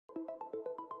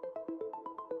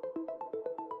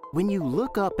When you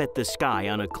look up at the sky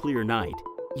on a clear night,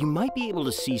 you might be able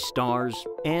to see stars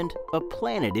and a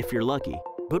planet if you're lucky.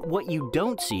 But what you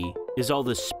don't see is all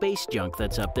the space junk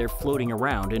that's up there floating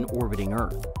around and orbiting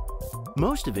Earth.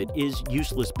 Most of it is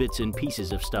useless bits and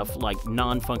pieces of stuff like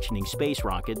non-functioning space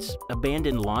rockets,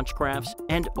 abandoned launch crafts,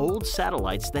 and old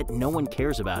satellites that no one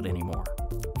cares about anymore.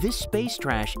 This space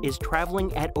trash is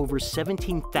traveling at over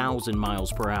 17,000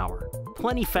 miles per hour,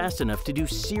 plenty fast enough to do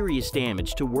serious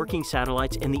damage to working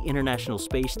satellites and the International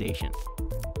Space Station.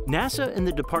 NASA and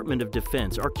the Department of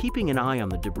Defense are keeping an eye on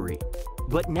the debris,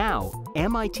 but now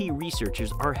MIT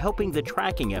researchers are helping the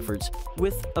tracking efforts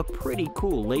with a pretty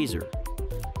cool laser.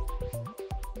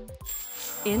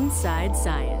 Inside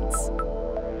Science.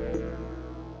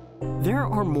 There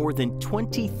are more than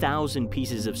 20,000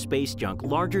 pieces of space junk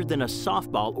larger than a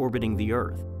softball orbiting the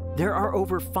Earth. There are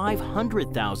over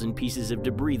 500,000 pieces of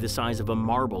debris the size of a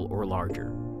marble or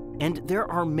larger. And there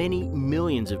are many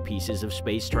millions of pieces of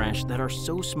space trash that are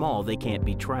so small they can't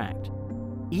be tracked.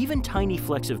 Even tiny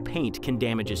flecks of paint can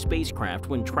damage a spacecraft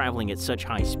when traveling at such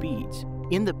high speeds.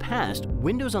 In the past,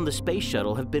 windows on the space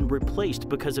shuttle have been replaced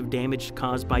because of damage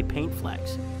caused by paint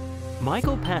flecks.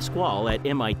 Michael Pasquale at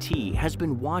MIT has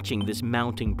been watching this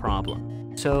mounting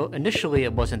problem. So initially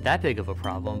it wasn't that big of a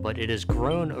problem, but it has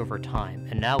grown over time,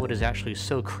 and now it is actually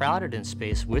so crowded in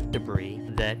space with debris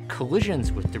that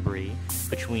collisions with debris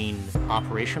between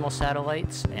operational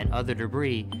satellites and other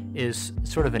debris is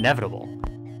sort of inevitable.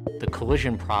 The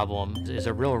collision problem is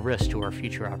a real risk to our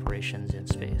future operations in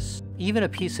space. Even a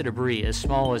piece of debris as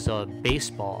small as a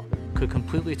baseball could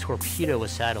completely torpedo a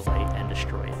satellite and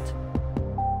destroy it.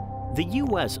 The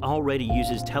U.S. already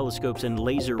uses telescopes and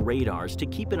laser radars to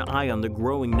keep an eye on the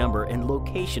growing number and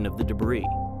location of the debris.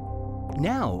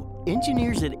 Now,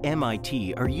 engineers at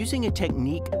MIT are using a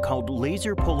technique called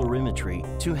laser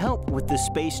polarimetry to help with the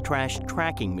space trash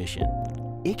tracking mission.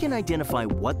 It can identify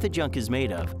what the junk is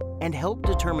made of and help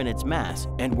determine its mass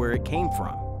and where it came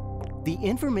from. The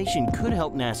information could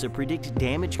help NASA predict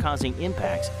damage-causing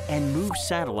impacts and move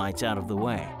satellites out of the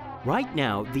way. Right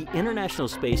now, the International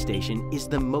Space Station is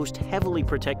the most heavily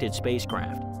protected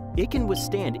spacecraft. It can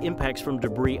withstand impacts from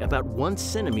debris about 1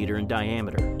 centimeter in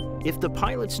diameter. If the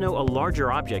pilots know a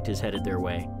larger object is headed their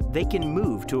way, they can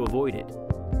move to avoid it.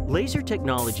 Laser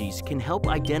technologies can help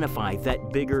identify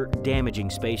that bigger,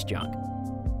 damaging space junk.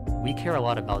 We care a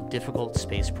lot about difficult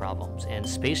space problems, and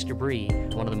space debris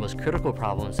is one of the most critical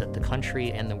problems that the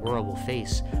country and the world will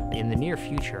face in the near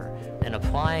future. And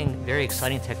applying very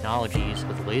exciting technologies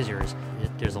with lasers,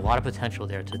 there's a lot of potential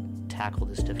there to tackle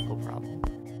this difficult problem.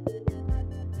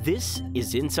 This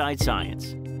is Inside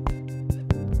Science.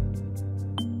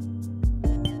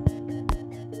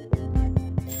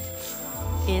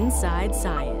 Inside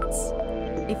Science.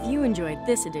 If you enjoyed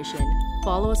this edition,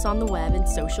 follow us on the web and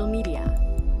social media.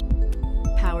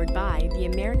 Powered by the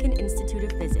American Institute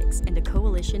of Physics and a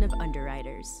coalition of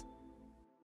underwriters.